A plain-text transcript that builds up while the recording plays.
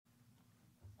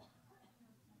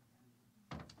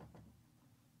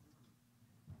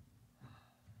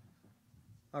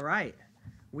All right.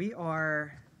 We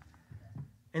are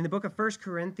in the book of 1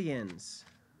 Corinthians,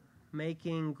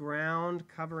 making ground,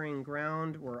 covering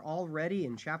ground. We're already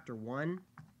in chapter 1.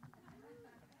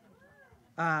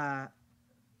 We're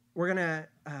going to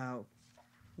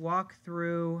walk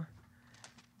through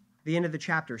the end of the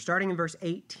chapter, starting in verse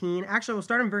 18. Actually, we'll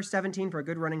start in verse 17 for a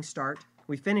good running start.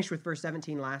 We finished with verse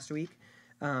 17 last week,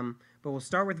 but we'll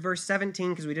start with verse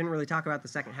 17 because we didn't really talk about the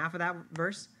second half of that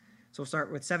verse. So we'll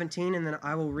start with 17, and then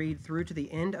I will read through to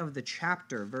the end of the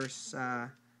chapter, verse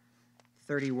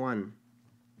 31.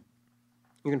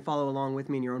 You can follow along with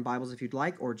me in your own Bibles if you'd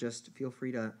like, or just feel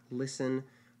free to listen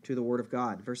to the Word of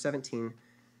God. Verse 17,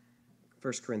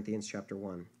 1 Corinthians chapter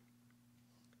 1.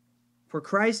 For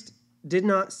Christ did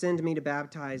not send me to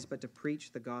baptize, but to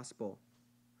preach the gospel,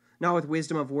 not with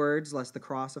wisdom of words, lest the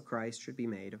cross of Christ should be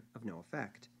made of no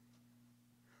effect.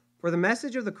 For the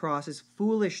message of the cross is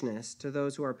foolishness to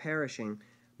those who are perishing,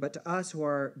 but to us who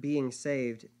are being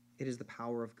saved, it is the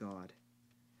power of God.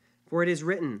 For it is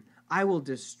written, I will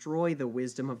destroy the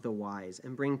wisdom of the wise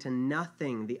and bring to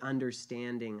nothing the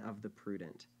understanding of the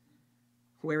prudent.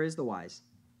 Where is the wise?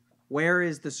 Where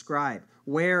is the scribe?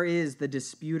 Where is the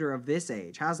disputer of this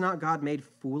age? Has not God made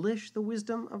foolish the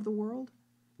wisdom of the world,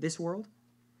 this world?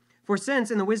 For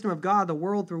since in the wisdom of God, the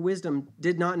world through wisdom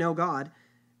did not know God,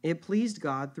 it pleased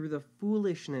God through the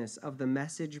foolishness of the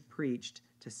message preached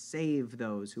to save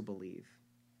those who believe.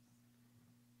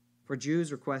 For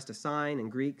Jews request a sign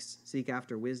and Greeks seek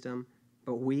after wisdom,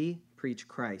 but we preach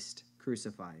Christ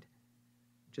crucified.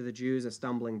 To the Jews a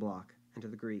stumbling block, and to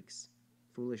the Greeks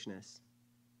foolishness.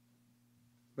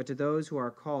 But to those who are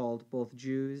called, both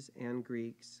Jews and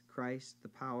Greeks, Christ the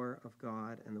power of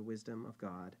God and the wisdom of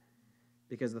God.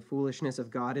 Because the foolishness of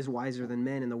God is wiser than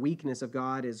men, and the weakness of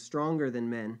God is stronger than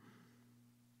men.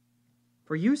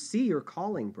 For you see your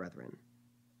calling, brethren,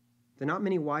 that not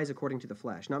many wise according to the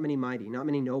flesh, not many mighty, not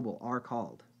many noble are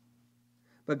called.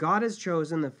 But God has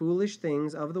chosen the foolish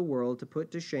things of the world to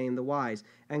put to shame the wise,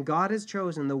 and God has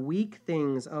chosen the weak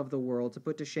things of the world to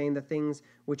put to shame the things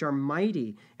which are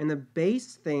mighty, and the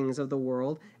base things of the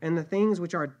world, and the things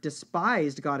which are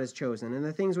despised God has chosen, and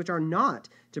the things which are not,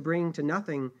 to bring to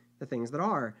nothing the things that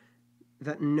are,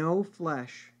 that no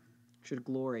flesh should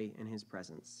glory in his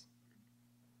presence.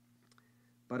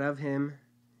 But of him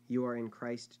you are in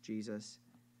Christ Jesus,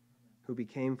 who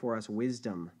became for us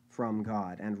wisdom from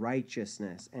God, and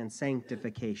righteousness, and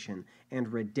sanctification,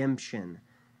 and redemption,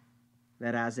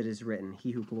 that as it is written, he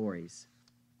who glories,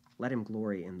 let him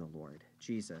glory in the Lord.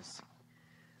 Jesus,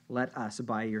 let us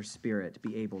by your Spirit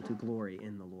be able to glory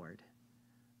in the Lord.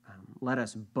 Let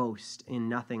us boast in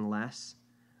nothing less,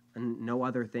 and no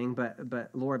other thing, but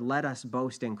Lord, let us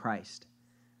boast in Christ.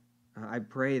 I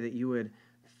pray that you would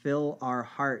fill our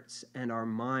hearts and our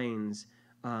minds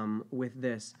with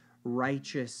this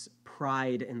righteous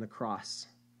pride in the cross,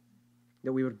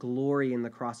 that we would glory in the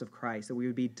cross of Christ, that we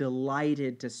would be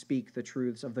delighted to speak the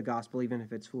truths of the gospel, even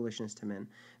if it's foolishness to men,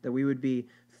 that we would be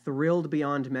thrilled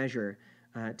beyond measure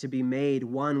to be made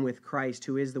one with Christ,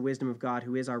 who is the wisdom of God,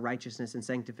 who is our righteousness and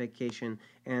sanctification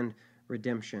and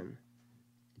redemption.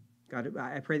 God,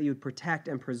 I pray that you would protect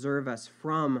and preserve us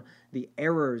from the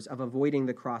errors of avoiding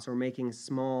the cross or making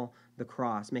small the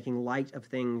cross, making light of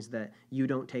things that you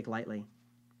don't take lightly.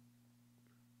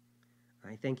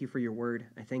 I thank you for your word.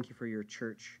 I thank you for your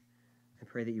church. I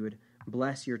pray that you would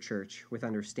bless your church with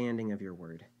understanding of your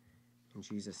word. In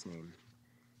Jesus' name,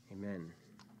 amen.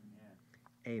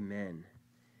 Amen.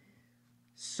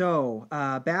 So,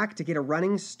 back to get a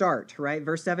running start, right?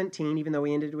 Verse 17, even though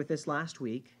we ended with this last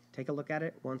week, take a look at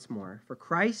it once more. For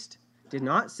Christ did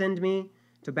not send me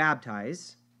to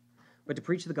baptize, but to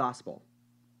preach the gospel,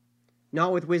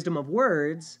 not with wisdom of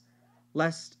words,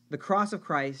 lest the cross of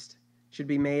Christ should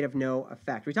be made of no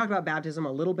effect. We talked about baptism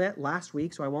a little bit last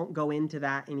week, so I won't go into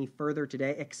that any further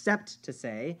today, except to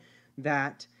say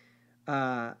that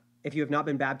if you have not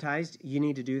been baptized, you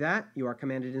need to do that. You are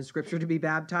commanded in Scripture to be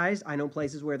baptized. I know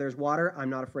places where there's water.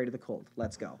 I'm not afraid of the cold.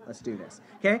 Let's go. Let's do this.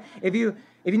 Okay? If you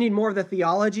need more of the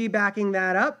theology backing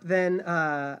that up, then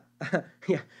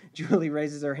yeah, Julie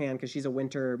raises her hand because she's a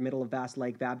winter middle of Bass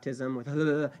Lake baptism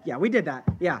with yeah, we did that.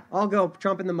 Yeah, I'll go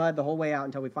trump in the mud the whole way out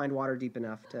until we find water deep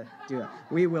enough to do it.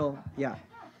 We will. Yeah.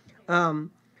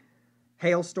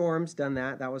 Hailstorms, done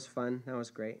that. That was fun. That was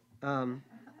great.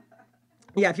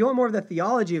 Yeah, if you want more of the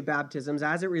theology of baptisms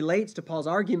as it relates to Paul's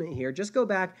argument here, just go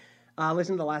back,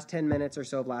 listen to the last 10 minutes or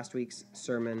so of last week's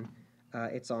sermon.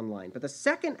 It's online. But the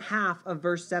second half of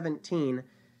verse 17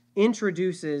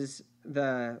 introduces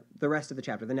the rest of the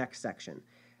chapter, the next section.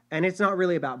 And it's not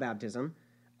really about baptism.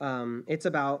 It's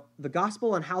about the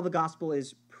gospel and how the gospel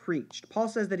is preached. Paul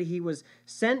says that he was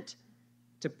sent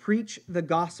to preach the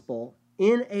gospel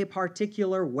in a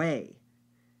particular way,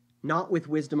 not with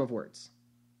wisdom of words.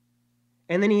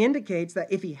 And then he indicates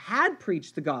that if he had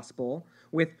preached the gospel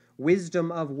with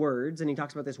wisdom of words, and he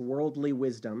talks about this worldly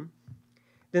wisdom,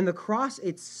 then the cross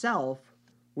itself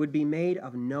would be made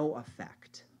of no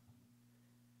effect.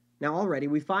 Now already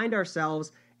we find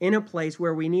ourselves in a place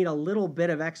where we need a little bit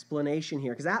of explanation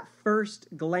here, because at first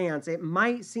glance it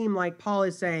might seem like Paul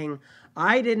is saying,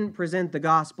 I didn't present the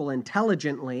gospel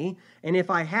intelligently, and if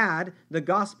I had, the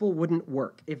gospel wouldn't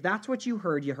work. If that's what you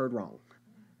heard wrong.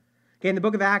 Okay, in the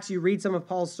book of Acts, you read some of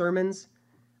Paul's sermons.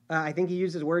 I think he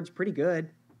uses words pretty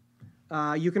good.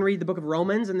 You can read the book of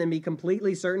Romans and then be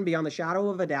completely certain beyond the shadow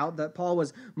of a doubt that Paul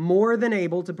was more than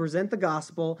able to present the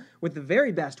gospel with the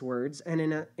very best words and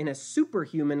in a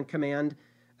superhuman command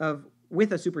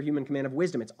with a superhuman command of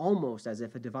wisdom. It's almost as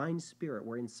if a divine spirit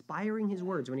were inspiring his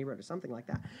words when he wrote it, something like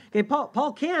that. Okay,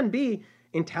 Paul can be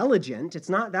intelligent.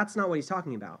 That's not what he's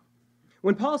talking about.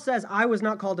 When Paul says, I was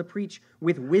not called to preach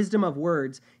with wisdom of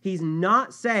words, he's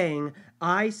not saying,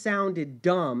 I sounded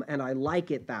dumb and I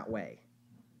like it that way.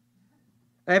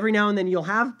 Every now and then you'll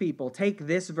have people take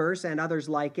this verse and others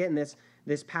like it and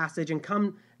this passage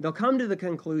and they'll come to the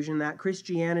conclusion that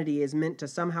Christianity is meant to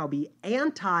somehow be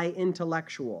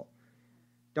anti-intellectual.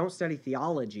 Don't study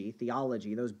theology,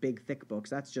 those big thick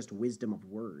books, that's just wisdom of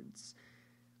words.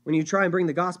 When you try and bring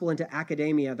the gospel into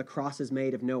academia, the cross is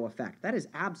made of no effect. That is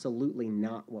absolutely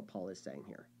not what Paul is saying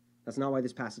here. That's not why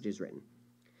this passage is written.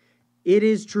 It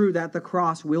is true that the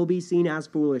cross will be seen as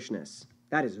foolishness.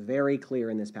 That is very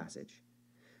clear in this passage.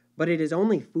 But it is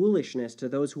only foolishness to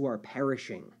those who are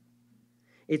perishing.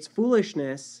 It's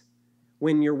foolishness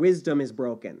when your wisdom is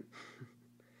broken.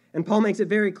 And Paul makes it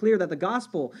very clear that the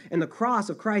gospel and the cross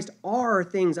of Christ are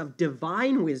things of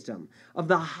divine wisdom, of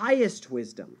the highest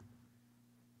wisdom.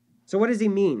 So what does he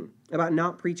mean about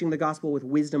not preaching the gospel with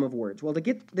wisdom of words? Well, to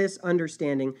get this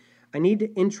understanding, I need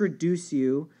to introduce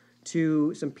you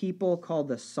to some people called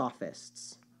the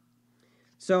Sophists.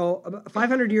 So about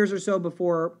 500 years or so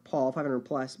before Paul, 500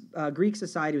 plus, Greek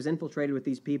society was infiltrated with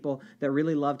these people that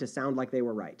really loved to sound like they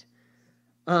were right.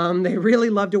 They really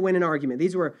loved to win an argument.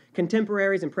 These were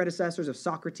contemporaries and predecessors of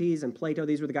Socrates and Plato.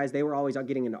 These were the guys they were always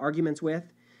getting into arguments with.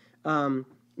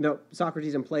 No,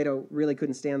 Socrates and Plato really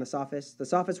couldn't stand the Sophists. The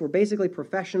Sophists were basically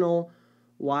professional,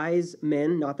 wise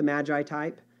men, not the Magi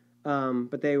type,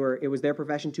 but it was their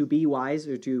profession to be wise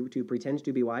or to pretend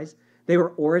to be wise. They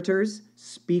were orators,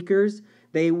 speakers.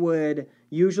 They would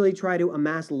usually try to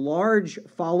amass large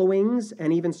followings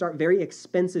and even start very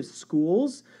expensive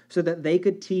schools so that they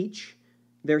could teach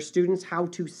their students how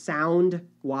to sound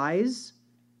wise.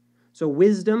 So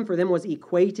wisdom for them was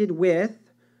equated with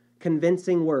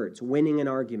convincing words, winning an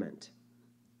argument.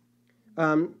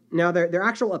 Now, their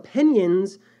actual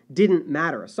opinions didn't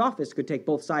matter. A sophist could take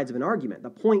both sides of an argument. The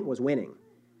point was winning.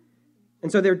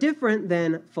 And so they're different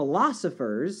than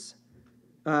philosophers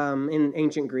in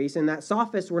ancient Greece, in that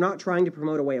sophists were not trying to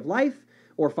promote a way of life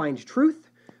or find truth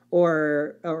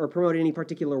or promote any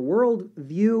particular world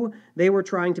view. They were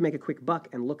trying to make a quick buck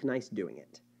and look nice doing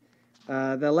it.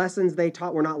 The lessons they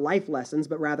taught were not life lessons,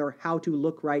 but rather how to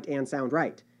look right and sound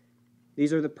right.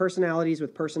 These are the personalities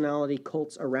with personality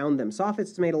cults around them.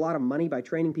 Sophists made a lot of money by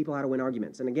training people how to win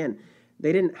arguments. And again,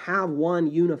 they didn't have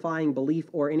one unifying belief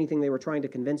or anything they were trying to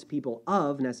convince people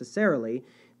of necessarily,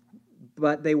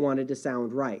 but they wanted to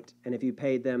sound right. And if you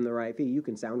paid them the right fee, you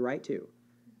can sound right too.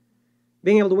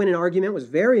 Being able to win an argument was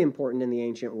very important in the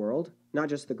ancient world, not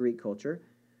just the Greek culture.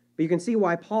 But you can see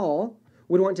why Paul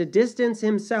would want to distance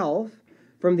himself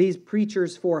from these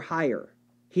preachers for hire.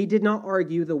 He did not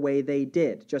argue the way they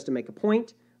did, just to make a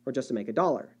point or just to make a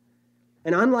dollar.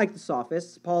 And unlike the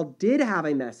Sophists, Paul did have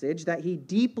a message that he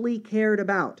deeply cared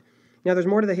about. Now, there's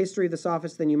more to the history of the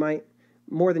Sophists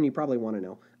more than you probably want to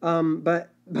know.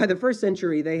 But by the first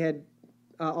century, they had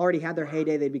already had their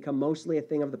heyday. They'd become mostly a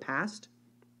thing of the past.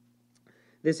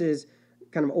 This is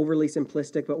kind of overly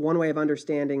simplistic, but one way of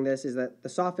understanding this is that the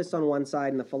Sophists on one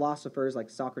side and the philosophers like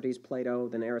Socrates, Plato,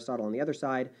 then Aristotle on the other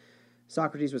side.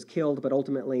 Socrates was killed, but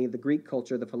ultimately the Greek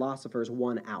culture, the philosophers,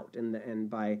 won out. And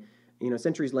by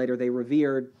centuries later, they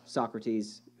revered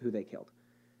Socrates, who they killed.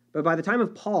 But by the time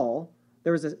of Paul,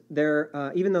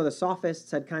 even though the Sophists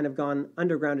had kind of gone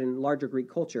underground in larger Greek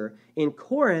culture, in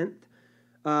Corinth,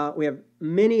 we have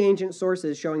many ancient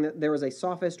sources showing that there was a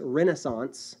Sophist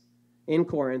renaissance in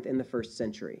Corinth in the first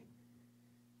century.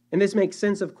 And this makes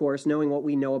sense, of course, knowing what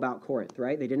we know about Corinth,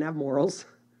 right? They didn't have morals,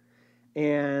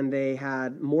 and they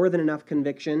had more than enough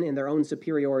conviction in their own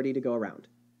superiority to go around.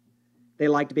 They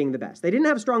liked being the best. They didn't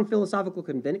have strong philosophical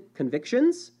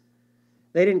convictions,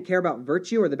 They didn't care about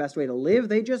virtue or the best way to live.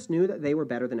 They just knew that they were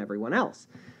better than everyone else.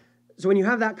 So when you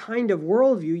have that kind of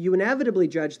worldview, you inevitably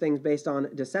judge things based on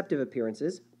deceptive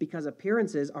appearances, because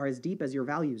appearances are as deep as your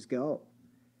values go.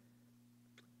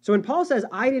 So when Paul says,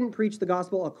 I didn't preach the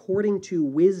gospel according to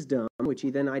wisdom, which he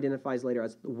then identifies later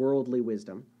as worldly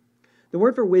wisdom, the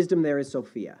word for wisdom there is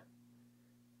Sophia,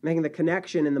 making the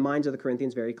connection in the minds of the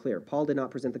Corinthians very clear. Paul did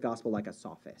not present the gospel like a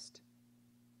sophist.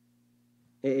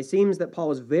 It seems that Paul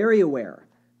was very aware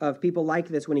of people like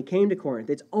this when he came to Corinth.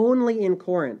 It's only in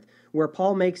Corinth where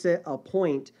Paul makes it a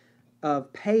point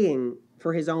of paying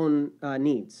for his own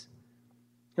needs.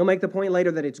 He'll make the point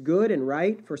later that it's good and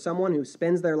right for someone who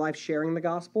spends their life sharing the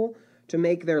gospel to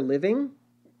make their living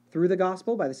through the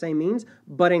gospel by the same means.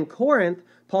 But in Corinth,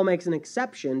 Paul makes an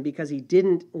exception because he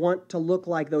didn't want to look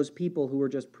like those people who were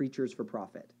just preachers for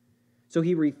profit. So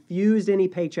he refused any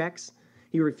paychecks.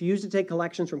 He refused to take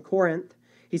collections from Corinth.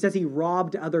 He says he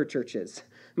robbed other churches.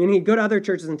 I mean, he'd go to other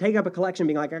churches and take up a collection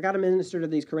being like, I got to minister to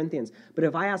these Corinthians. But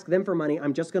if I ask them for money,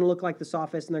 I'm just going to look like the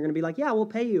sophist, and they're going to be like, yeah, we'll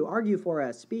pay you, argue for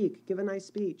us, speak, give a nice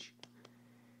speech.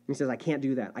 And he says, I can't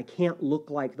do that. I can't look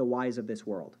like the wise of this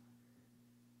world.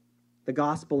 The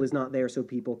gospel is not there so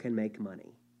people can make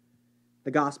money.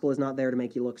 The gospel is not there to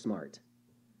make you look smart.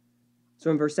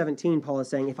 So in verse 17, Paul is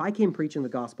saying, if I came preaching the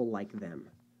gospel like them,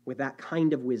 with that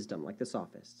kind of wisdom, like the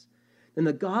sophists, then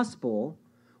the gospel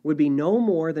would be no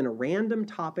more than a random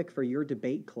topic for your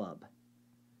debate club.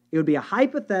 It would be a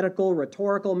hypothetical,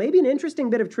 rhetorical, maybe an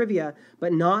interesting bit of trivia,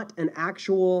 but not an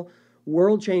actual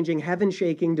world-changing,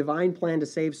 heaven-shaking, divine plan to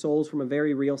save souls from a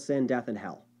very real sin, death, and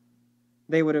hell.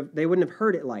 They wouldn't have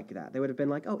heard it like that. They would have been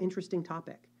like, oh, interesting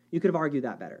topic. You could have argued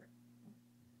that better.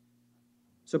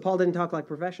 So Paul didn't talk like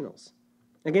professionals.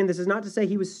 Again, this is not to say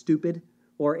he was stupid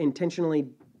or intentionally,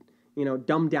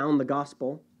 dumb down the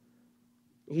gospel.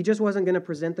 He just wasn't going to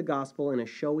present the gospel in a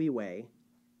showy way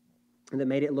that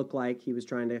made it look like he was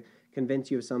trying to convince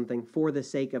you of something for the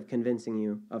sake of convincing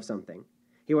you of something.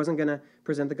 He wasn't going to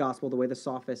present the gospel the way the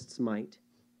sophists might,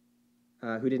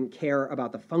 who didn't care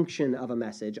about the function of a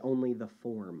message, only the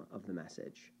form of the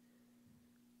message.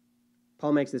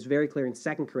 Paul makes this very clear in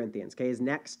 2 Corinthians, okay, his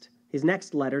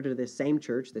next letter to this same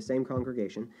church, the same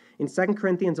congregation. In 2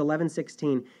 Corinthians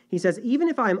 11:16, he says, even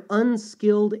if I am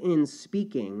unskilled in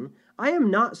speaking, I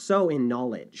am not so in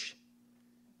knowledge.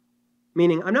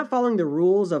 Meaning, I'm not following the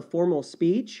rules of formal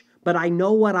speech, but I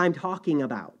know what I'm talking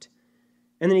about.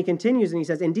 And then he continues and he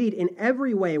says, indeed, in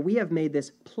every way we have made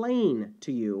this plain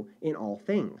to you in all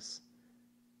things.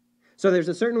 So there's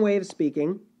a certain way of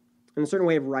speaking and a certain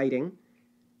way of writing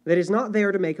that is not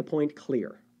there to make a point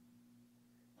clear.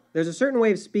 There's a certain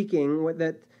way of speaking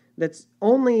that's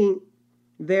only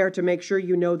there to make sure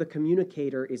you know the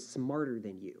communicator is smarter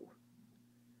than you.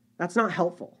 That's not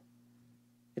helpful.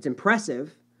 It's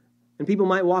impressive, and people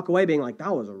might walk away being like,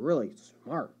 that was a really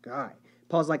smart guy.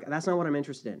 Paul's like, that's not what I'm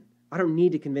interested in. I don't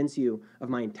need to convince you of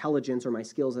my intelligence or my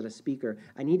skills as a speaker.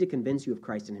 I need to convince you of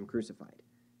Christ and Him crucified.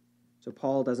 So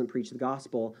Paul doesn't preach the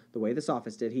gospel the way the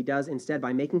sophists did. He does instead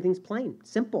by making things plain,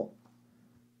 simple.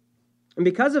 And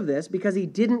because of this, because he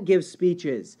didn't give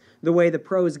speeches the way the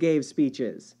pros gave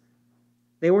speeches,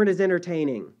 they weren't as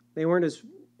entertaining. They weren't as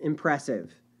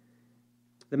impressive.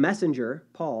 The messenger,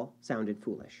 Paul, sounded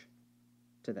foolish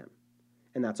to them.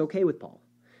 And that's okay with Paul,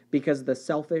 because the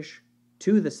selfish,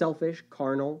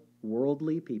 carnal,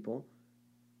 worldly people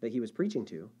that he was preaching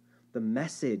to, the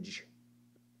message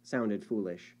sounded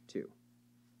foolish too.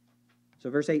 So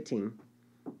verse 18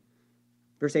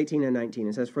 and 19,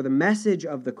 it says, for the message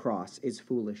of the cross is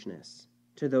foolishness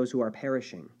to those who are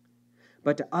perishing.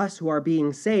 But to us who are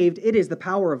being saved, it is the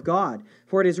power of God.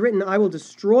 For it is written, I will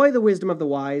destroy the wisdom of the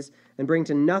wise and bring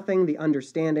to nothing the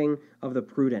understanding of the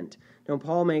prudent. Now,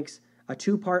 Paul makes a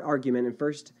two-part argument in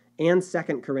 1st and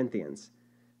 2nd Corinthians.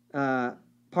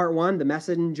 Part 1, the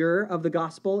messenger of the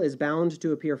gospel is bound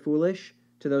to appear foolish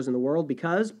to those in the world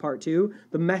because, part 2,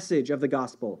 the message of the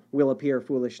gospel will appear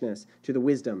foolishness to the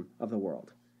wisdom of the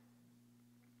world.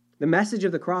 The message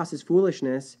of the cross is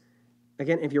foolishness,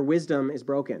 again, if your wisdom is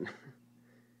broken.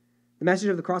 The message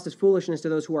of the cross is foolishness to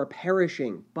those who are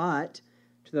perishing, but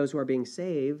to those who are being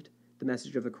saved, the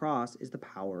message of the cross is the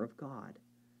power of God.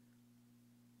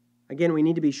 Again, we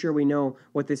need to be sure we know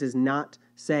what this is not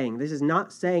saying. This is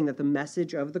not saying that the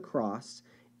message of the cross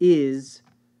is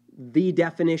the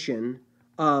definition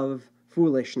of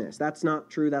foolishness. That's not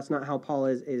true. That's not how Paul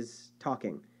is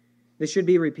talking. This should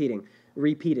be repeated.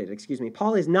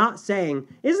 Paul is not saying,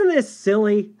 isn't this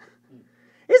silly?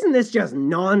 Isn't this just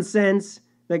nonsense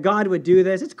that God would do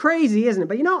this? It's crazy, isn't it?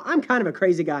 But I'm kind of a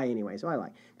crazy guy anyway, so I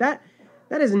like that.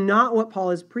 That is not what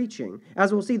Paul is preaching.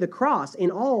 As we'll see, the cross, in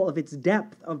all of its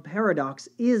depth of paradox,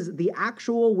 is the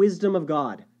actual wisdom of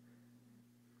God.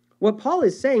 What Paul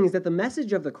is saying is that the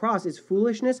message of the cross is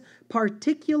foolishness,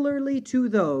 particularly to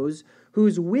those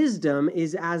whose wisdom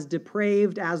is as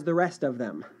depraved as the rest of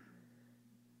them.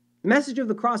 The message of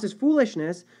the cross is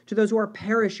foolishness to those who are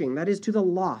perishing, that is, to the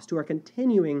lost, who are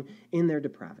continuing in their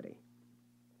depravity.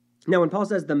 Now, when Paul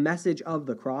says the message of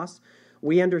the cross,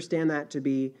 we understand that to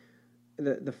be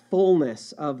the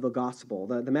fullness of the gospel,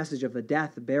 the message of the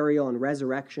death, burial, and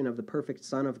resurrection of the perfect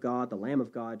Son of God, the Lamb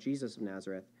of God, Jesus of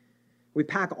Nazareth. We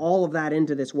pack all of that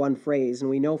into this one phrase, and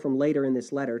we know from later in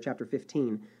this letter, chapter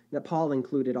 15, that Paul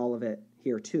included all of it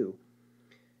here too.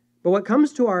 But what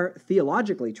comes to our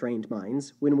theologically trained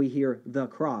minds when we hear the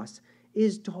cross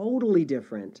is totally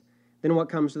different than what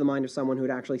comes to the mind of someone who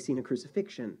had actually seen a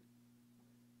crucifixion,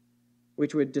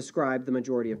 which would describe the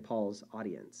majority of Paul's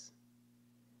audience.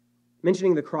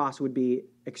 Mentioning the cross would be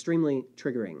extremely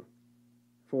triggering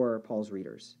for Paul's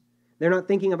readers. They're not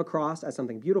thinking of a cross as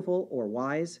something beautiful or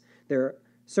wise. They're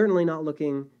certainly not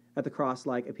looking at the cross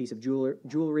like a piece of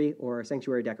jewelry or a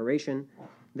sanctuary decoration.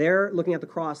 They're looking at the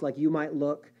cross like you might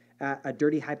look at a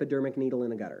dirty hypodermic needle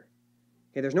in a gutter.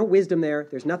 Okay, there's no wisdom there.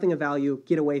 There's nothing of value.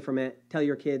 Get away from it. Tell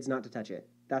your kids not to touch it.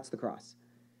 That's the cross.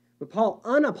 But Paul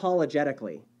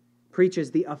unapologetically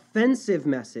preaches the offensive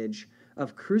message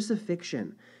of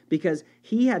crucifixion because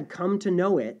he had come to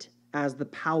know it as the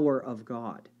power of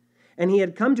God. And he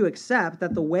had come to accept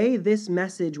that the way this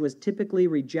message was typically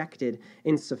rejected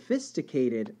in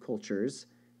sophisticated cultures,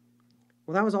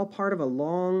 well, that was all part of a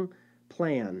long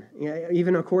plan,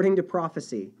 even according to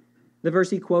prophecy. The verse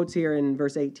he quotes here in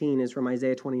verse 18 is from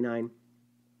Isaiah 29,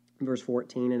 verse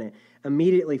 14, and it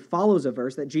immediately follows a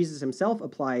verse that Jesus himself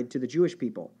applied to the Jewish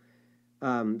people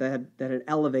that had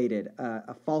elevated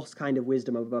a false kind of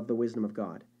wisdom above the wisdom of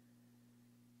God.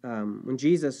 When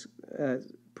Jesus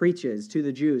preaches to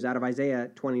the Jews out of Isaiah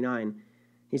 29,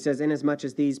 he says, "Inasmuch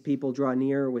as these people draw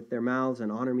near with their mouths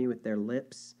and honor me with their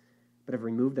lips, but have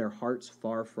removed their hearts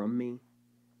far from me,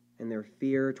 and their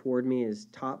fear toward me is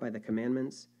taught by the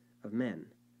commandments of men."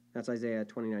 That's Isaiah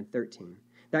 29:13.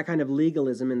 That kind of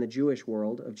legalism in the Jewish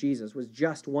world of Jesus was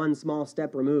just one small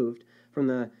step removed from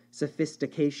the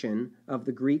sophistication of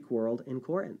the Greek world in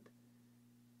Corinth.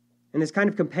 And this kind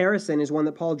of comparison is one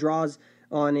that Paul draws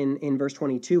on in verse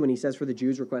 22 when he says, "For the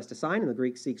Jews request a sign and the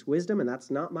Greek seeks wisdom," and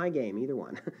that's not my game, either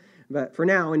one. But for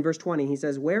now, in verse 20, he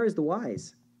says, "Where is the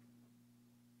wise?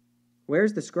 Where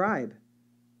is the scribe?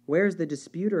 Where is the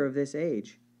disputer of this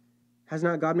age? Has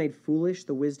not God made foolish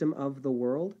the wisdom of the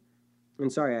world?"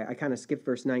 And sorry, I kind of skipped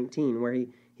verse 19 where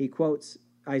he quotes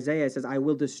Isaiah. Says, "I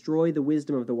will destroy the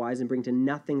wisdom of the wise and bring to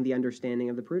nothing the understanding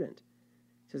of the prudent."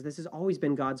 He says this has always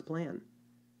been God's plan,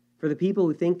 for the people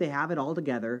who think they have it all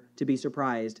together to be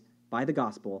surprised by the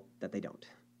gospel that they don't.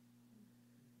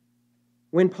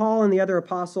 When Paul and the other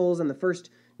apostles and the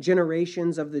first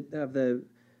generations of the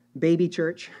baby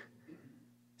church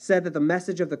said that the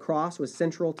message of the cross was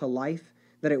central to life,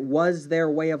 that it was their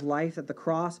way of life, that the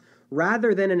cross,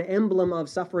 rather than an emblem of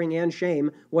suffering and shame,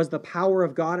 was the power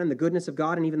of God and the goodness of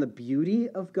God and even the beauty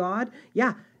of God,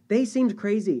 yeah, they seemed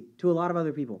crazy to a lot of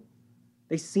other people.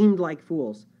 They seemed like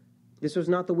fools. This was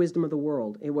not the wisdom of the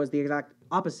world. It was the exact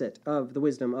opposite of the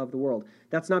wisdom of the world.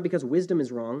 That's not because wisdom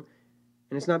is wrong,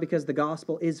 and it's not because the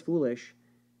gospel is foolish.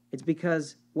 It's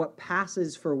because what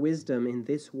passes for wisdom in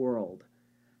this world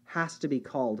has to be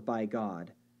called by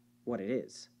God what it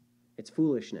is. It's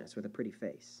foolishness with a pretty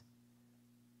face.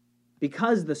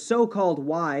 Because the so-called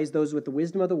wise, those with the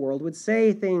wisdom of the world, would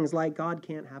say things like, "God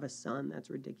can't have a son.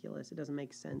 That's ridiculous. It doesn't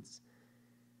make sense.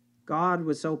 God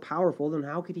was so powerful, then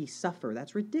how could he suffer?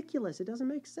 That's ridiculous. It doesn't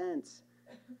make sense."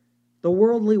 The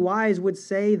worldly wise would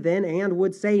say then and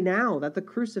would say now that the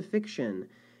crucifixion,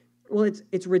 well,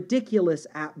 it's ridiculous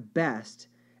at best,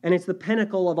 and it's the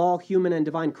pinnacle of all human and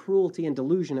divine cruelty and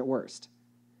delusion at worst.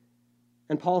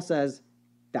 And Paul says,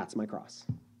 that's my cross.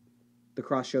 The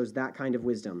cross shows that kind of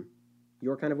wisdom,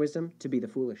 your kind of wisdom, to be the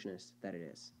foolishness that it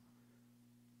is.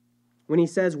 When he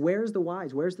says, where's the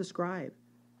wise? Where's the scribe?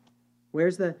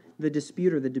 Where's the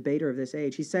disputer, the debater of this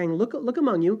age? He's saying, look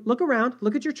among you, look around,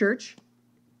 look at your church.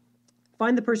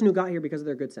 Find the person who got here because of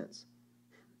their good sense.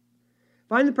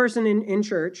 Find the person in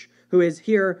church who is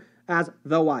here as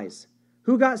the wise.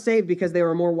 Who got saved because they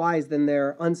were more wise than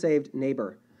their unsaved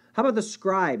neighbor? How about the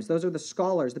scribes? Those are the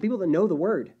scholars, the people that know the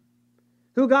word.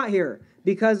 Who got here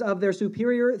because of their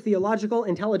superior theological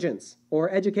intelligence or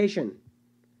education?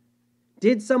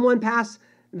 Did someone pass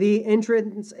the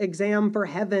entrance exam for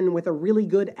heaven with a really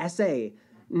good essay?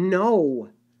 No.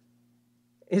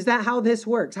 Is that how this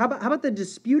works? How about the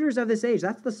disputers of this age?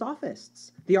 That's the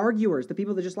sophists, the arguers, the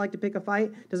people that just like to pick a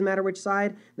fight. Doesn't matter which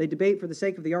side. They debate for the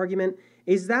sake of the argument.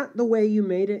 Is that the way you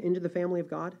made it into the family of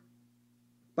God?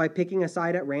 By picking a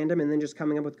side at random and then just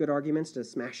coming up with good arguments to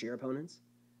smash your opponents?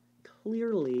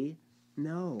 Clearly,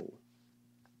 no.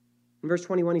 In verse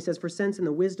 21, he says, "For since in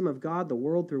the wisdom of God, the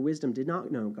world through wisdom did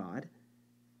not know God,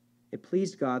 it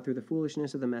pleased God through the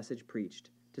foolishness of the message preached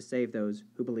to save those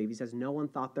who believe." He says no one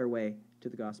thought their way to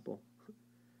the gospel.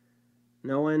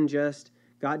 No one just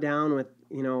got down with,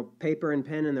 paper and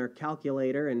pen and their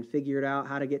calculator and figured out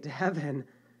how to get to heaven.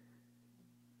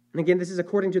 And again, this is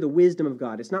according to the wisdom of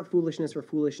God. It's not foolishness for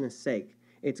foolishness' sake.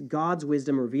 It's God's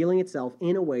wisdom revealing itself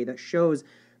in a way that shows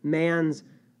man's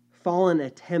fallen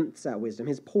attempts at wisdom,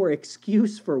 his poor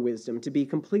excuse for wisdom, to be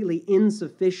completely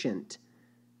insufficient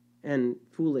and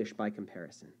foolish by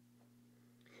comparison.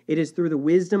 It is through the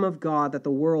wisdom of God that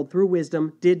the world, through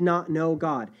wisdom, did not know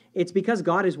God. It's because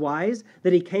God is wise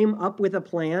that he came up with a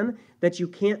plan that you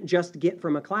can't just get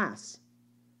from a class.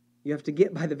 You have to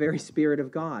get by the very Spirit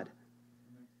of God.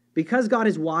 Because God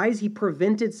is wise, he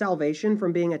prevented salvation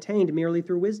from being attained merely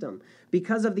through wisdom.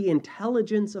 Because of the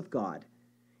intelligence of God,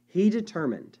 he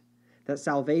determined that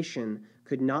salvation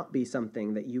could not be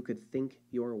something that you could think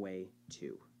your way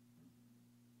to.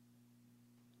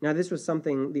 Now, this was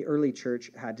something the early church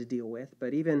had to deal with,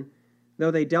 but even though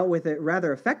they dealt with it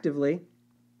rather effectively,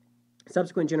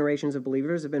 subsequent generations of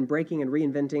believers have been breaking and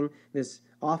reinventing this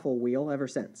awful wheel ever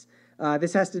since.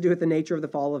 This has to do with the nature of the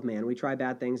fall of man. We try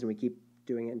bad things and we keep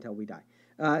doing it until we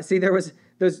die. See, there was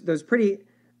those pretty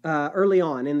early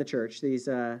on in the church, these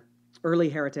early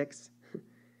heretics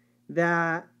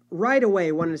that right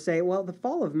away wanted to say, well, the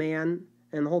fall of man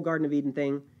and the whole Garden of Eden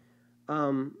thing,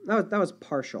 that was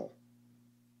partial.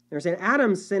 They were saying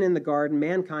Adam's sin in the garden,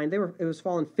 mankind, it was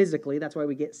fallen physically. That's why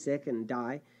we get sick and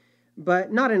die.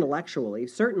 But not intellectually.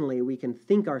 Certainly we can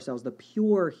think ourselves. The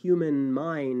pure human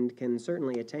mind can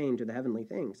certainly attain to the heavenly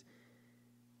things.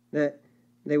 That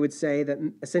they would say that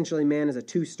essentially man is a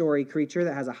two-story creature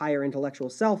that has a higher intellectual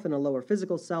self and a lower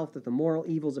physical self, that the moral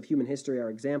evils of human history are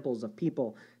examples of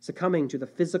people succumbing to the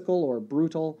physical or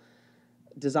brutal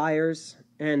desires.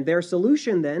 And their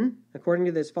solution then, according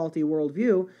to this faulty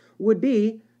worldview, would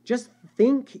be just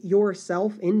think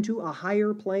yourself into a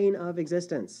higher plane of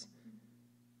existence.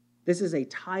 This is a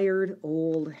tired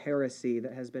old heresy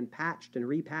that has been patched and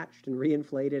repatched and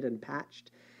reinflated and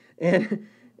patched. And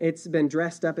it's been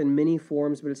dressed up in many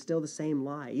forms, but it's still the same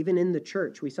lie. Even in the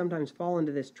church, we sometimes fall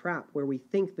into this trap where we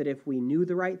think that if we knew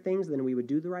the right things, then we would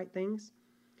do the right things.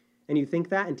 And you think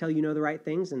that until you know the right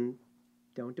things and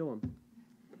don't do them.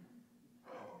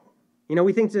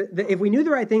 We think that if we knew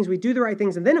the right things, we'd do the right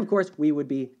things, and then, of course, we would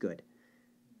be good.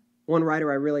 One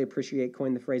writer I really appreciate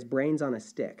coined the phrase brains on a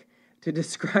stick to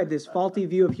describe this faulty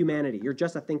view of humanity. You're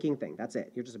just a thinking thing. That's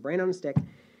it. You're just a brain on a stick.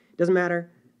 It doesn't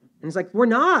matter. And it's like, we're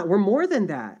not. We're more than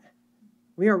that.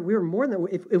 We are more than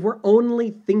that. If we're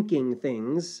only thinking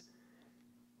things,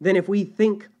 then if we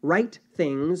think right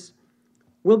things,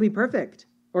 we'll be perfect,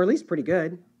 or at least pretty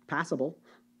good, passable.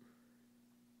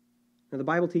 Now, the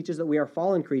Bible teaches that we are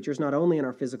fallen creatures, not only in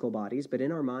our physical bodies, but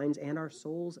in our minds and our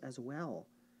souls as well.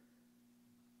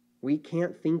 We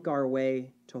can't think our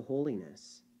way to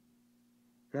holiness.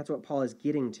 And that's what Paul is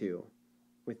getting to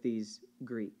with these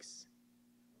Greeks.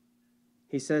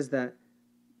 He says that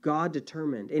God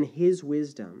determined in his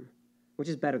wisdom, which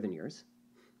is better than yours,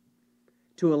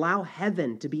 to allow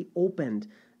heaven to be opened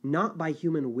not by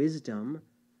human wisdom,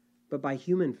 but by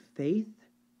human faith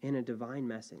in a divine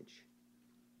message.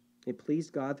 It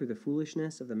pleased God through the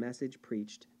foolishness of the message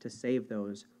preached to save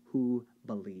those who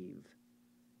believe.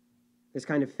 This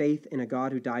kind of faith in a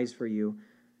God who dies for you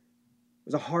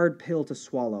was a hard pill to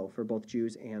swallow for both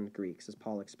Jews and Greeks, as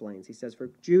Paul explains. He says,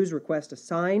 for Jews request a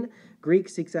sign,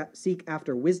 Greeks seek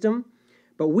after wisdom,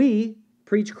 but we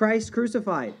preach Christ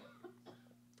crucified.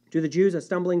 To the Jews a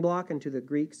stumbling block, and to the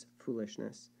Greeks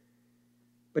foolishness.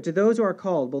 But to those who are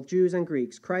called, both Jews and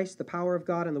Greeks, Christ, the power of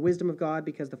God and the wisdom of God,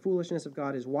 because the foolishness of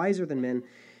God is wiser than men,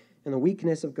 and the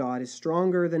weakness of God is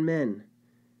stronger than men.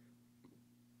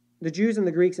 The Jews and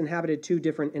the Greeks inhabited two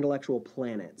different intellectual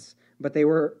planets, but they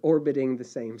were orbiting the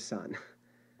same sun.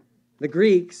 The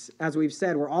Greeks, as we've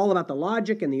said, were all about the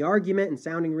logic and the argument and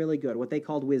sounding really good, what they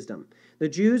called wisdom. The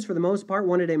Jews, for the most part,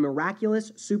 wanted a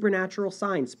miraculous, supernatural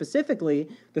sign, specifically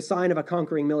the sign of a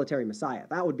conquering military Messiah.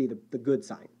 That would be the good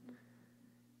sign.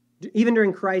 Even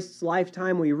during Christ's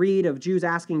lifetime, we read of Jews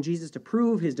asking Jesus to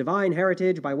prove his divine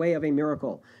heritage by way of a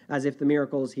miracle, as if the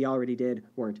miracles he already did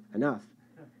weren't enough.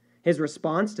 His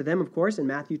response to them, of course, in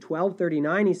Matthew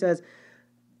 12:39, he says,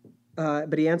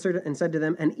 But he answered and said to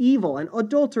them, an evil and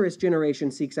adulterous generation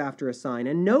seeks after a sign,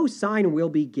 and no sign will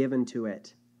be given to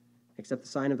it, except the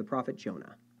sign of the prophet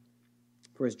Jonah.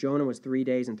 For as Jonah was 3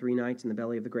 days and 3 nights in the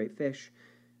belly of the great fish,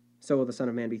 so will the Son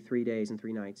of Man be 3 days and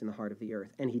 3 nights in the heart of the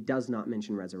earth. And he does not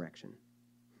mention resurrection.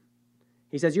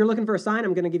 He says, you're looking for a sign,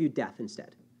 I'm going to give you death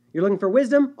instead. You're looking for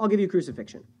wisdom, I'll give you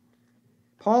crucifixion.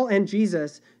 Paul and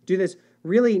Jesus do this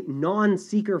really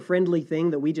non-seeker-friendly thing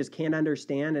that we just can't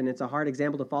understand, and it's a hard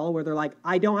example to follow, where they're like,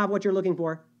 I don't have what you're looking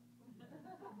for.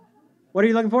 What are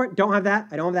you looking for? Don't have that.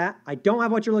 I don't have that. I don't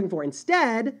have what you're looking for.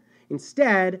 Instead,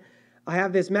 I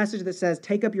have this message that says,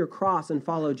 take up your cross and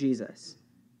follow Jesus.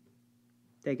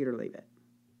 Take it or leave it.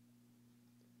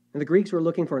 And the Greeks were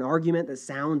looking for an argument that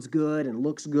sounds good and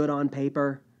looks good on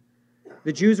paper.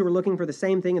 The Jews were looking for the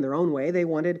same thing in their own way. They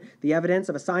wanted the evidence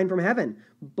of a sign from heaven.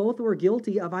 Both were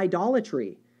guilty of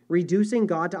idolatry, reducing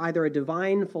God to either a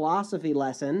divine philosophy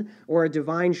lesson or a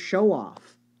divine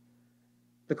show-off.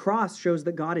 The cross shows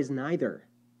that God is neither,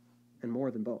 and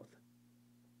more than both.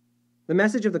 The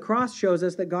message of the cross shows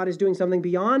us that God is doing something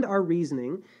beyond our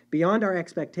reasoning, beyond our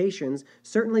expectations,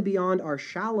 certainly beyond our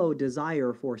shallow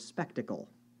desire for spectacle.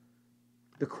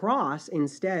 The cross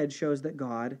instead shows that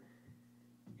God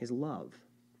is love.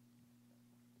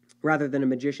 Rather than a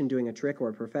magician doing a trick or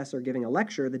a professor giving a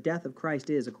lecture, the death of Christ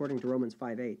is, according to Romans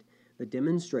 5:8, the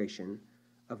demonstration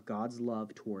of God's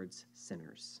love towards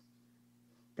sinners.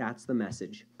 That's the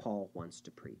message Paul wants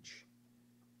to preach.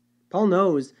 Paul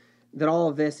knows that all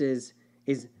of this is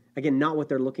again, not what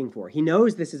they're looking for. He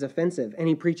knows this is offensive, and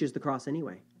he preaches the cross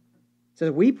anyway. He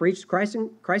says, we preach Christ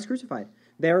crucified.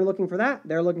 They're looking for that.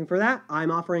 They're looking for that.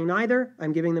 I'm offering neither.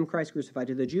 I'm giving them Christ crucified.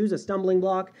 To the Jews, a stumbling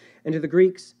block, and to the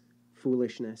Greeks,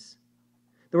 foolishness.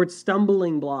 The word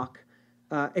stumbling block,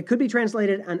 it could be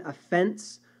translated an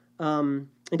offense.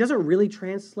 It doesn't really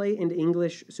translate into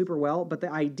English super well, but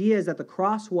the idea is that the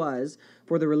cross was,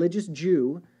 for the religious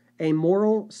Jew, a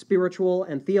moral, spiritual,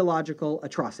 and theological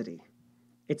atrocity.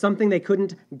 It's something they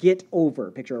couldn't get over.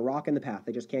 Picture a rock in the path.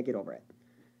 They just can't get over it.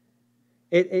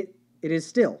 It is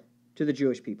still to the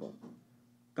Jewish people.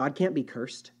 God can't be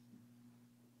cursed.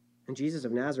 And Jesus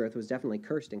of Nazareth was definitely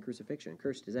cursed in crucifixion.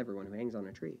 Cursed is everyone who hangs on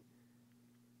a tree.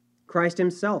 Christ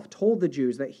himself told the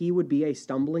Jews that he would be a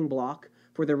stumbling block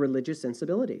for their religious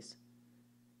sensibilities.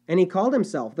 And he called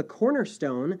himself the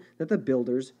cornerstone that the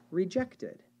builders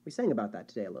rejected. We sang about that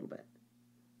today a little bit.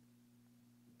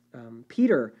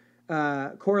 Peter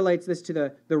correlates this to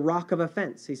the rock of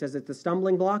offense. He says that the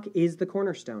stumbling block is the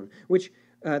cornerstone, which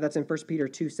that's in 1 Peter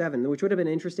 2:7, which would have been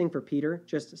interesting for Peter,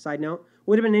 just a side note,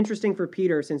 would have been interesting for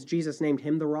Peter since Jesus named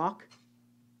him the rock,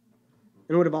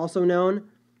 and would have also known,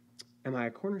 am I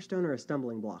a cornerstone or a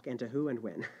stumbling block, and to who and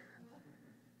when?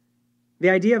 The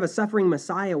idea of a suffering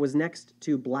Messiah was next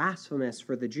to blasphemous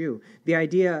for the Jew. The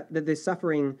idea that this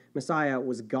suffering Messiah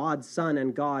was God's son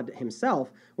and God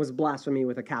himself was blasphemy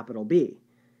with a capital B.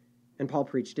 And Paul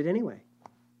preached it anyway.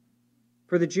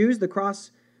 For the Jews, the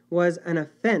cross was an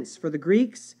offense. For the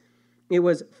Greeks, it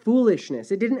was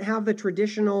foolishness. It didn't have the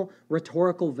traditional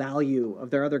rhetorical value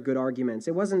of their other good arguments.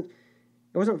 It wasn't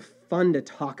fun to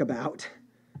talk about.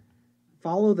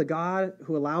 Follow the God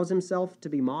who allows himself to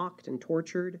be mocked and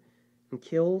tortured and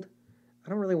killed. I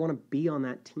don't really want to be on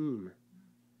that team.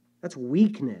 That's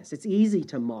weakness. It's easy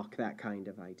to mock that kind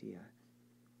of idea.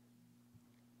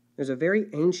 There's a very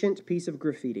ancient piece of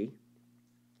graffiti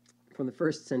from the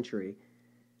 1st century,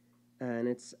 and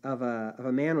it's of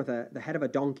a man with the head of a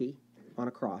donkey on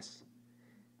a cross,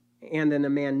 and then a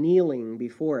man kneeling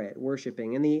before it,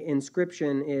 worshiping. And the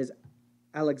inscription is,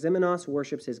 Alexamenos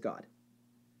worships his God.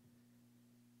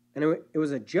 And it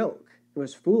was a joke. It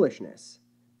was foolishness.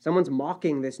 Someone's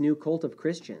mocking this new cult of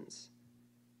Christians.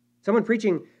 Someone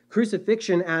preaching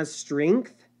crucifixion as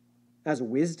strength, as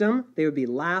wisdom, they would be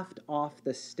laughed off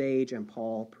the stage, and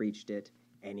Paul preached it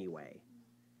anyway.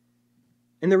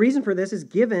 And the reason for this is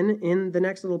given in the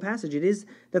next little passage. It is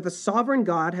that the sovereign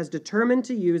God has determined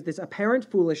to use this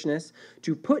apparent foolishness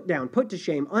to put down, put to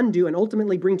shame, undo, and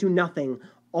ultimately bring to nothing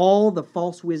all the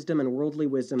false wisdom and worldly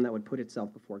wisdom that would put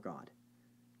itself before God.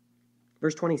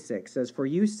 Verse 26 says, for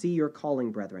you see your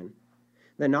calling, brethren,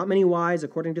 that not many wise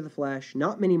according to the flesh,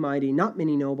 not many mighty, not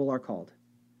many noble are called.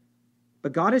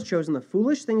 But God has chosen the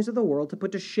foolish things of the world to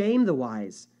put to shame the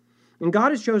wise. And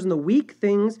God has chosen the weak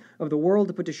things of the world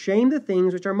to put to shame the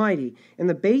things which are mighty. And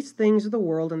the base things of the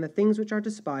world and the things which are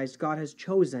despised God has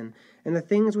chosen, and the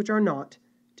things which are not,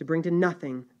 to bring to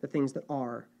nothing the things that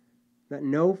are, that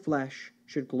no flesh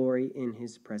should glory in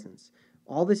his presence.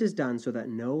 All this is done so that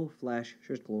no flesh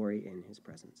should glory in his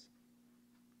presence.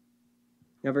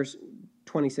 Now, verse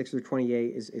 26 through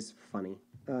 28 is funny.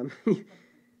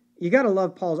 you got to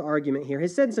love Paul's argument here.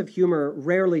 His sense of humor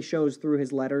rarely shows through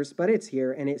his letters, but it's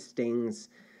here and it stings.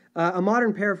 A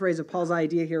modern paraphrase of Paul's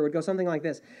idea here would go something like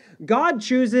this. God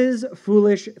chooses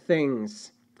foolish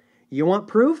things. You want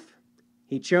proof?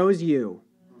 He chose you.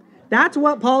 That's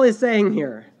what Paul is saying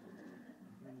here.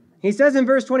 He says in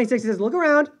verse 26, he says, look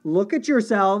around, look at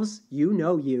yourselves, you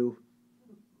know you.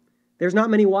 There's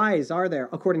not many wise, are there,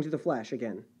 according to the flesh?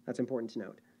 Again, that's important to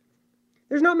note.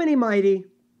 There's not many mighty,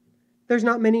 there's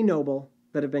not many noble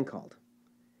that have been called.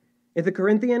 If the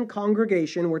Corinthian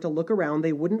congregation were to look around,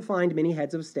 they wouldn't find many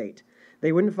heads of state.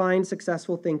 They wouldn't find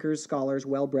successful thinkers, scholars,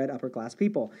 well-bred, upper-class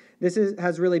people. This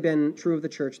has really been true of the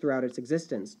church throughout its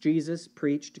existence. Jesus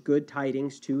preached good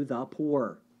tidings to the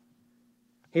poor.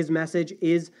 His message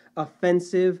is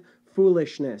offensive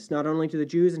foolishness, not only to the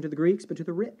Jews and to the Greeks, but to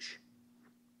the rich.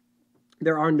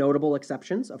 There are notable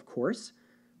exceptions, of course,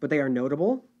 but they are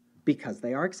notable because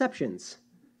they are exceptions.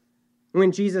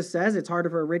 When Jesus says it's harder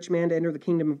for a rich man to enter the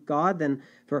kingdom of God than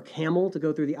for a camel to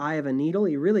go through the eye of a needle,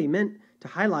 he really meant to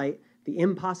highlight the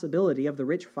impossibility of the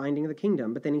rich finding the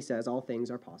kingdom. But then he says all things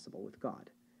are possible with God,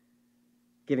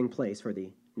 giving place for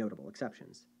the notable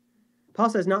exceptions. Paul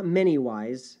says not many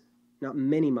wise, not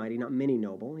many mighty, not many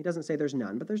noble. He doesn't say there's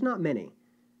none, but there's not many.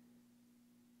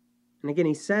 And again,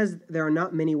 he says there are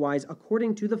not many wise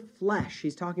according to the flesh.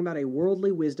 He's talking about a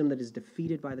worldly wisdom that is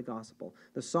defeated by the gospel,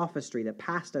 the sophistry that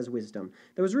passed as wisdom.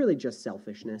 That was really just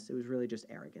selfishness. It was really just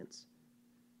arrogance.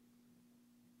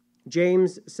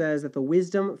 James says that the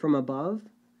wisdom from above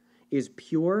is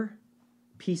pure,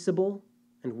 peaceable,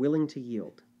 and willing to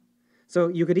yield. So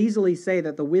you could easily say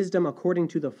that the wisdom according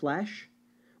to the flesh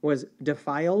was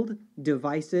defiled,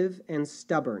 divisive, and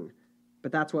stubborn.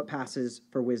 But that's what passes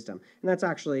for wisdom. And that's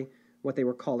actually what they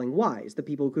were calling wise, the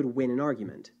people who could win an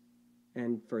argument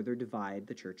and further divide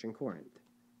the church in Corinth,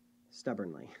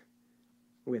 stubbornly,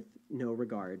 with no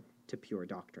regard to pure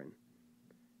doctrine.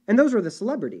 And those were the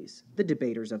celebrities, the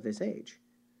debaters of this age.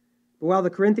 But while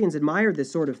the Corinthians admired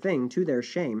this sort of thing to their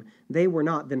shame, they were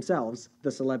not themselves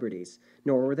the celebrities,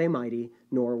 nor were they mighty,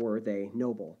 nor were they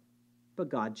noble. But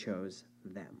God chose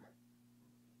them.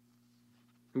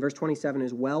 And verse 27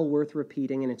 is well worth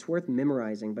repeating, and it's worth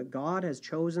memorizing. But God has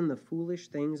chosen the foolish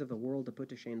things of the world to put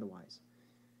to shame the wise.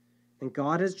 And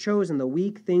God has chosen the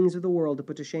weak things of the world to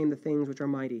put to shame the things which are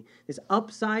mighty. This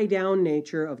upside-down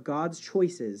nature of God's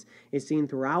choices is seen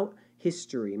throughout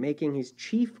history, making his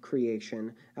chief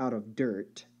creation out of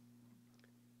dirt.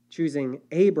 Choosing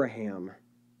Abraham,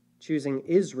 choosing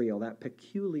Israel, that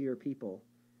peculiar people.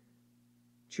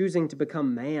 Choosing to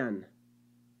become man,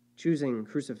 choosing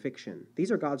crucifixion.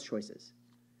 These are God's choices.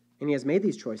 And he has made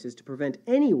these choices to prevent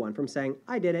anyone from saying,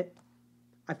 I did it.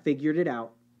 I figured it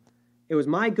out. It was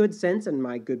my good sense and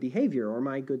my good behavior or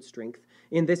my good strength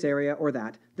in this area or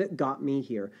that got me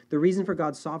here. The reason for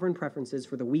God's sovereign preferences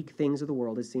for the weak things of the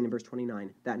world is seen in verse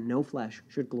 29, that no flesh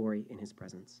should glory in his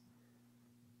presence.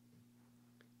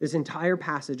 This entire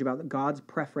passage about God's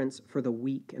preference for the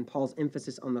weak and Paul's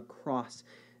emphasis on the cross,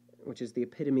 which is the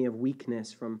epitome of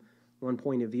weakness from one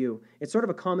point of view, it's sort of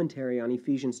a commentary on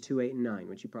Ephesians 2:8 and 9,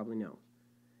 which you probably know.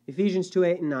 Ephesians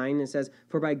 2:8 and 9, it says,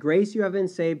 For by grace you have been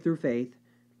saved through faith,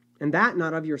 and that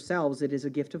not of yourselves, it is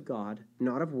a gift of God,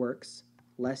 not of works,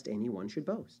 lest anyone should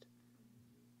boast.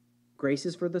 Grace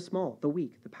is for the small, the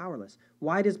weak, the powerless.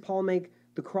 Why does Paul make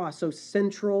the cross so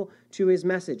central to his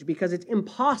message? Because it's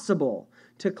impossible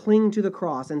to cling to the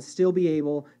cross and still be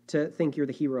able to think you're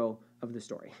the hero of the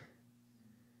story.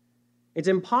 It's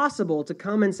impossible to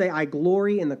come and say, I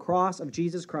glory in the cross of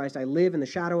Jesus Christ. I live in the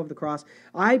shadow of the cross.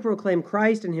 I proclaim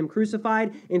Christ and him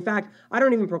crucified. In fact, I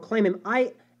don't even proclaim him.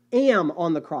 I am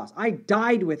on the cross. I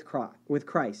died with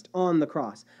Christ on the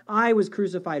cross. I was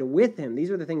crucified with him.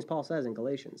 These are the things Paul says in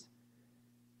Galatians.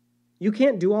 You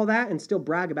can't do all that and still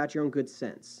brag about your own good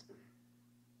sense.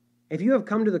 If you have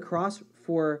come to the cross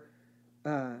for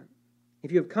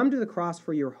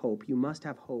your hope, you must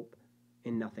have hope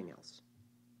in nothing else.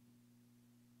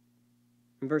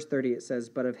 In verse 30 it says,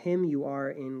 But of him you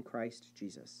are in Christ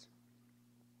Jesus,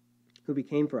 who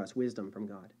became for us wisdom from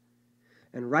God,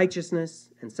 and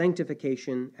righteousness and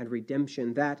sanctification and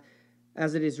redemption, that,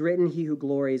 as it is written, he who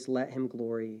glories, let him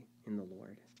glory in the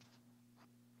Lord.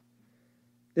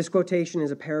 This quotation is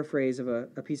a paraphrase of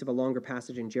a piece of a longer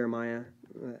passage in Jeremiah,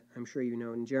 I'm sure you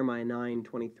know, in Jeremiah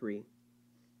 9:23. It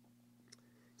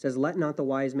says, Let not the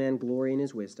wise man glory in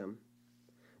his wisdom,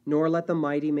 nor let the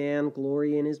mighty man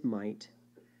glory in his might,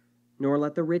 nor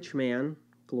let the rich man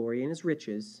glory in his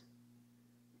riches,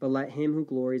 but let him who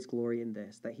glories glory in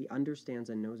this, that he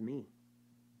understands and knows me,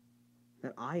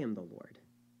 that I am the Lord,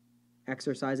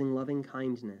 exercising loving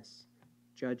kindness,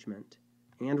 judgment,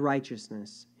 and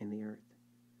righteousness in the earth.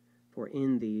 for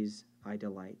in these I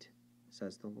delight,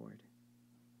 says the Lord.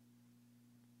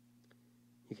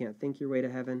 You can't think your way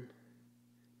to heaven,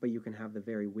 but you can have the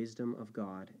very wisdom of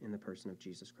God in the person of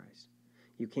Jesus Christ.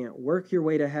 You can't work your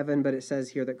way to heaven, but it says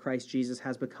here that Christ Jesus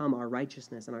has become our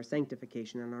righteousness and our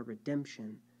sanctification and our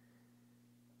redemption.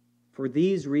 For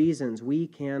these reasons, we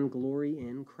can glory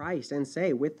in Christ and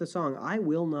say with the song, I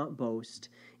will not boast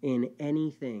in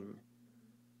anything.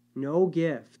 No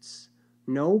gifts,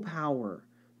 no power,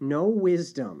 no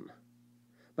wisdom,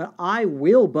 but I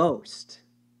will boast.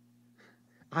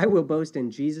 I will boast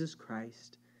in Jesus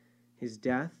Christ, his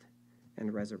death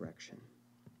and resurrection.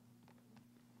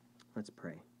 Let's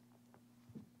pray.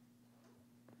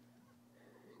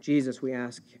 Jesus, we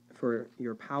ask for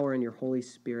your power and your Holy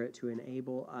Spirit to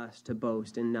enable us to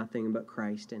boast in nothing but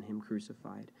Christ and him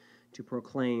crucified, to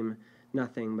proclaim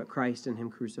nothing but Christ and him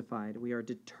crucified. We are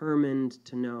determined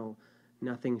to know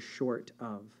nothing short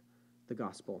of the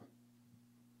gospel.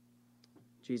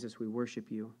 Jesus, we worship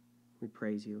you. We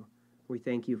praise you. We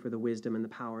thank you for the wisdom and the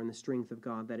power and the strength of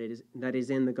God that is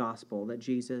in the gospel, that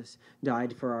Jesus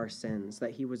died for our sins,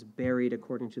 that he was buried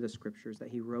according to the scriptures, that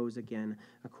he rose again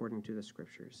according to the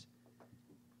scriptures.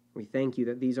 We thank you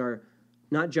that these are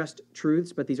not just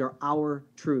truths, but these are our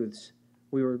truths.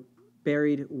 We were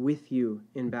buried with you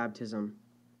in baptism.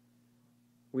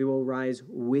 We will rise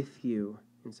with you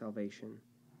in salvation.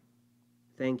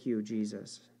 Thank you,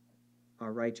 Jesus,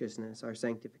 our righteousness, our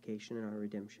sanctification, and our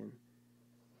redemption.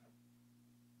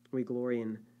 We glory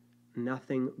in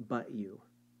nothing but you.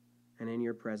 And in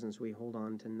your presence, we hold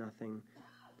on to nothing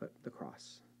but the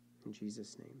cross. In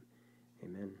Jesus' name,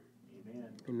 amen. Amen.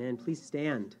 Amen. Please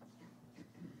stand.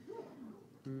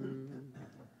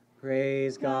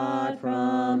 Praise God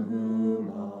from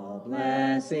whom all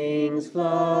blessings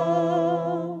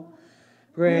flow.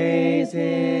 Praise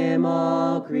him,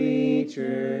 all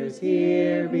creatures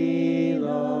here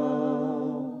below.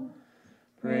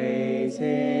 Praise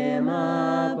him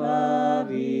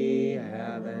above, ye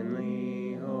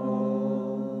heavenly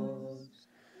hosts.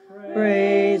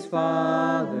 Praise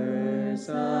Father,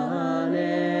 Son,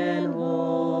 and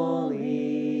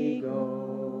Holy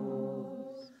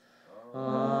Ghost.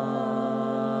 Amen.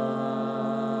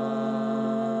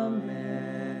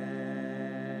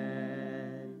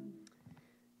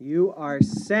 You are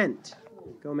sent.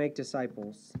 Go make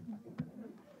disciples.